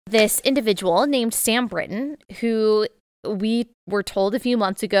this individual named Sam Britton, who we were told a few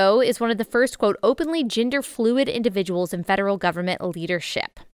months ago is one of the first, quote, openly gender fluid individuals in federal government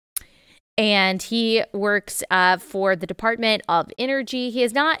leadership. And he works for the Department of Energy. He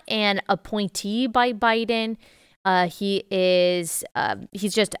is not an appointee by Biden.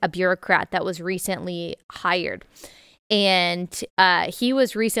 He's just a bureaucrat that was recently hired. And he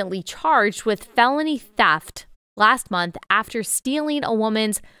was recently charged with felony theft last month after stealing a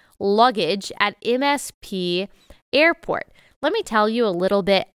woman's luggage at MSP Airport. Let me tell you a little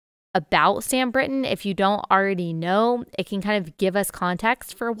bit about Sam Britton. If you don't already know, it can kind of give us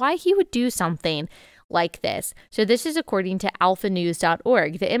context for why he would do something like this. So this is according to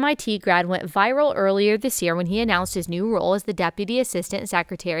alphanews.org. The MIT grad went viral earlier this year when he announced his new role as the Deputy Assistant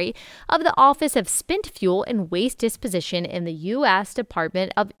Secretary of the Office of Spent Fuel and Waste Disposition in the U.S.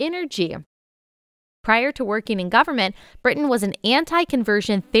 Department of Energy. Prior to working in government, Britton was an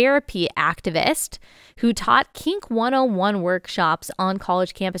anti-conversion therapy activist who taught Kink 101 workshops on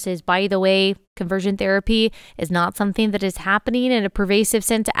college campuses. By the way, conversion therapy is not something that is happening in a pervasive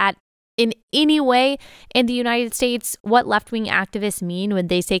sense in any way in the United States. What left-wing activists mean when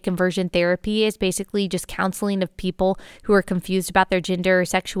they say conversion therapy is basically just counseling of people who are confused about their gender or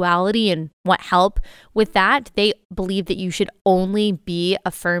sexuality and want help with that. They believe that you should only be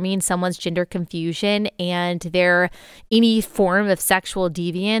affirming someone's gender confusion and their any form of sexual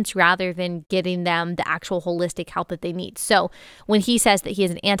deviance rather than getting them the actual holistic help that they need. So when he says that he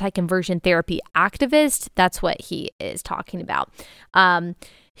is an anti-conversion therapy activist, that's what he is talking about.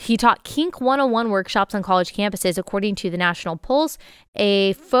 He taught Kink 101 workshops on college campuses, according to the National Pulse.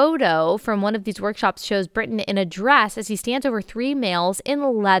 A photo from one of these workshops shows Britton in a dress as he stands over three males in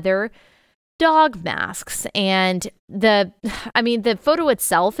leather dog masks. And the photo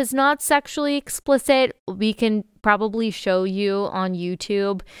itself is not sexually explicit. We can probably show you on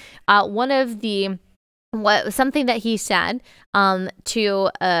YouTube. Something that he said in a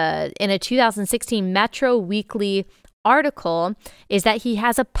 2016 Metro Weekly article is that he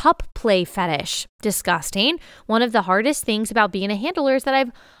has a pup play fetish. Disgusting. One of the hardest things about being a handler is that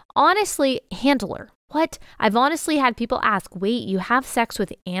I've honestly had people ask, wait, you have sex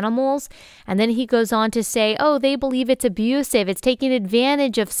with animals? And then he goes on to say, oh, they believe it's abusive. It's taking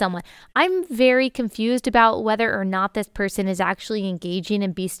advantage of someone. I'm very confused about whether or not this person is actually engaging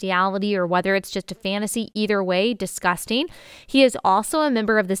in bestiality or whether it's just a fantasy. Either way, disgusting. He is also a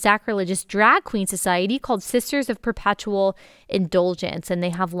member of the sacrilegious drag queen society called Sisters of Perpetual Indulgence. And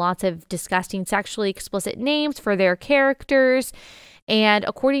they have lots of disgusting sexually explicit names for their characters. And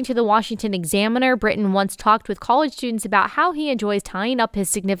according to the Washington Examiner, Britton once talked with college students about how he enjoys tying up his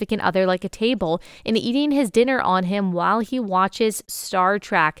significant other like a table and eating his dinner on him while he watches Star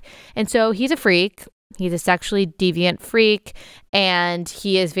Trek. And so he's a freak. He's a sexually deviant freak, and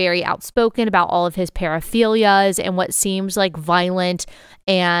he is very outspoken about all of his paraphilias and what seems like violent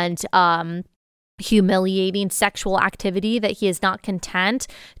and humiliating sexual activity that he is not content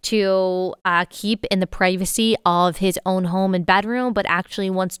to keep in the privacy of his own home and bedroom, but actually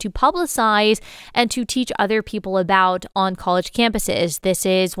wants to publicize and to teach other people about on college campuses. This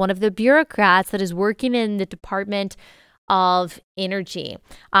is one of the bureaucrats that is working in the Department of Energy.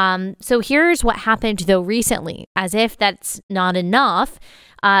 So here's what happened, though, recently. As if that's not enough,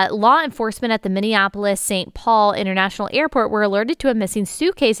 law enforcement at the Minneapolis-St. Paul International Airport were alerted to a missing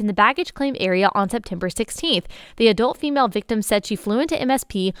suitcase in the baggage claim area on September 16th. The adult female victim said she flew into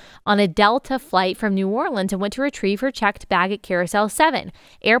MSP on a Delta flight from New Orleans and went to retrieve her checked bag at Carousel 7.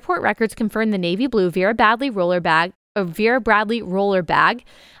 Airport records confirmed the navy blue Vera Bradley roller bag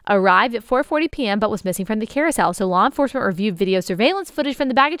arrived at 4:40 p.m. but was missing from the carousel. So law enforcement reviewed video surveillance footage from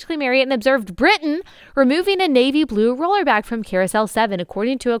the baggage claim area and observed Britton removing a navy blue roller bag from Carousel 7,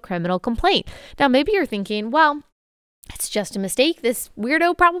 according to a criminal complaint. Now, maybe you're thinking, well, it's just a mistake. This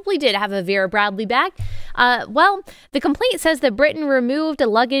weirdo probably did have a Vera Bradley bag. Well, the complaint says that Britton removed a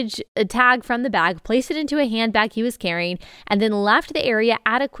luggage tag from the bag, placed it into a handbag he was carrying, and then left the area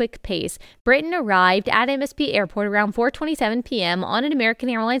at a quick pace. Britton arrived at MSP Airport around 4:27 p.m. on an American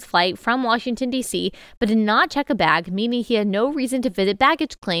Airlines flight from Washington, D.C., but did not check a bag, meaning he had no reason to visit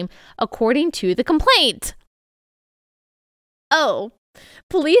baggage claim, according to the complaint. Oh.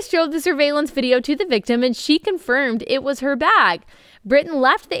 Police showed the surveillance video to the victim, and she confirmed it was her bag. Britton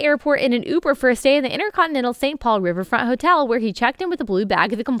left the airport in an Uber for a stay in the Intercontinental St. Paul Riverfront Hotel, where he checked in with a blue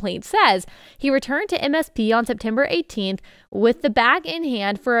bag, the complaint says. He returned to MSP on September 18th with the bag in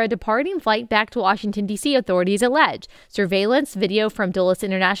hand for a departing flight back to Washington, D.C., authorities allege. Surveillance video from Dulles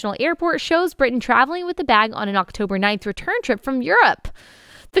International Airport shows Britton traveling with the bag on an October 9th return trip from Europe.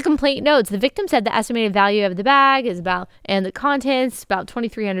 The complaint notes the victim said the estimated value of the bag is and the contents about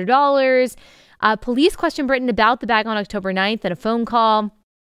 $2,300. Police questioned Britton about the bag on October 9th in a phone call.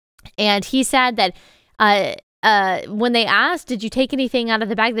 And he said that when they asked, did you take anything out of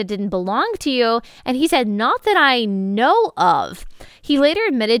the bag that didn't belong to you? And he said, not that I know of. He later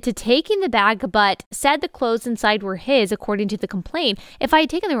admitted to taking the bag, but said the clothes inside were his, according to the complaint. If I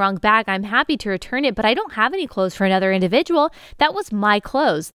had taken the wrong bag, I'm happy to return it, but I don't have any clothes for another individual. That was my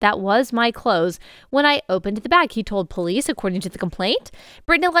clothes. That was my clothes. When I opened the bag, he told police, according to the complaint.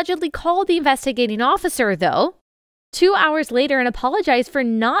 Britton allegedly called the investigating officer, though, 2 hours later and apologized for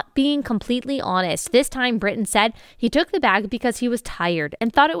not being completely honest. This time, Britton said he took the bag because he was tired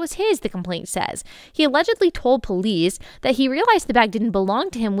and thought it was his, the complaint says. He allegedly told police that he realized the bag didn't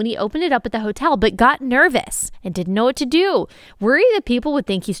belong to him when he opened it up at the hotel, but got nervous and didn't know what to do. Worried that people would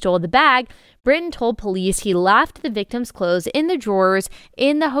think he stole the bag, Britton told police he left the victim's clothes in the drawers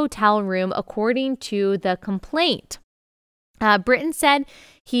in the hotel room, according to the complaint. Britton said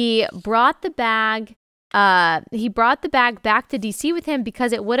he brought the bag back to DC with him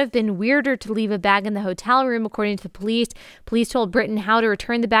because it would have been weirder to leave a bag in the hotel room, according to the police. Police told Britton how to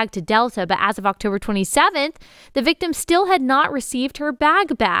return the bag to Delta, but as of October 27th, the victim still had not received her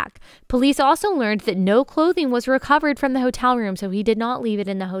bag back. Police also learned that no clothing was recovered from the hotel room, so he did not leave it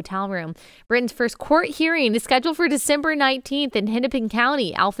in the hotel room. Britton's first court hearing is scheduled for December 19th in Hennepin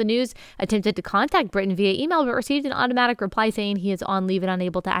County. Alpha News attempted to contact Britton via email, but received an automatic reply saying he is on leave and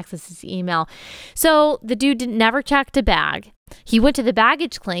unable to access his email. So the dude never checked a bag. He went to the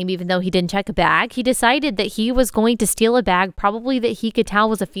baggage claim even though he didn't check a bag. He decided that he was going to steal a bag, probably that he could tell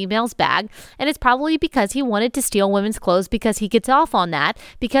was a female's bag. And it's probably because he wanted to steal women's clothes because he gets off on that.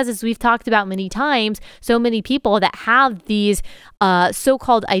 Because as we've talked about many times, so many people that have these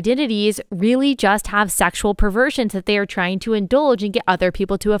so-called identities really just have sexual perversions that they are trying to indulge and get other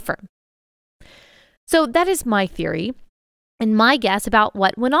people to affirm. So that is my theory and my guess about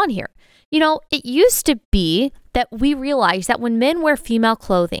what went on here. You know, it used to be that we realized that when men wear female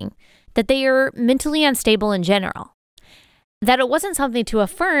clothing, that they are mentally unstable in general. That it wasn't something to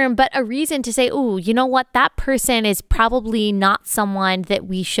affirm, but a reason to say, oh, you know what, that person is probably not someone that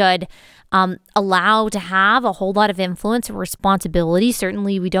we should allow to have a whole lot of influence or responsibility.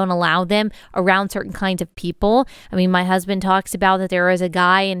 Certainly, we don't allow them around certain kinds of people. I mean, my husband talks about that there was a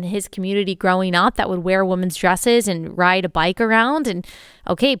guy in his community growing up that would wear women's dresses and ride a bike around. And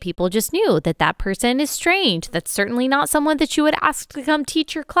okay, people just knew that that person is strange. That's certainly not someone that you would ask to come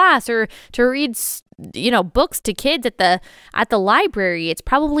teach your class or to read, you know, books to kids at the library. It's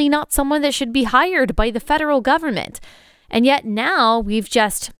probably not someone that should be hired by the federal government. And yet now we've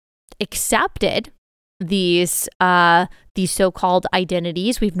just accepted these so-called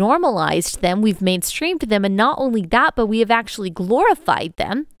identities. We've normalized them. We've mainstreamed them. And not only that, but we have actually glorified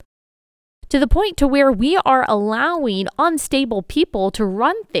them to the point to where we are allowing unstable people to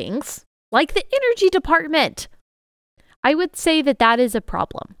run things like the energy department. I would say that that is a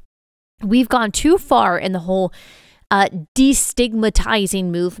problem. We've gone too far in the whole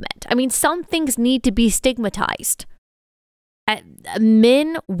destigmatizing movement. I mean, some things need to be stigmatized.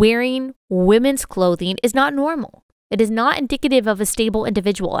 Men wearing women's clothing is not normal. It is not indicative of a stable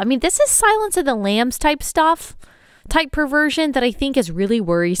individual. I mean, this is Silence of the Lambs type stuff, type perversion that I think is really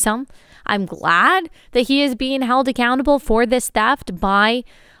worrisome. I'm glad that he is being held accountable for this theft by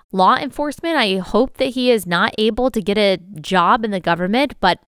law enforcement. I hope that he is not able to get a job in the government,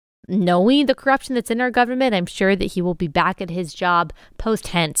 but knowing the corruption that's in our government, I'm sure that he will be back at his job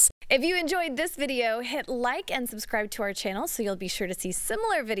post-hence. If you enjoyed this video, hit like and subscribe to our channel so you'll be sure to see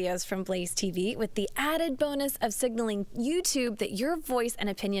similar videos from BlazeTV with the added bonus of signaling YouTube that your voice and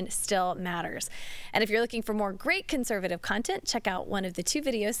opinion still matters. And if you're looking for more great conservative content, check out one of the 2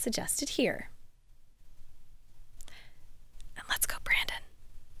 videos suggested here. And let's go, Brandon.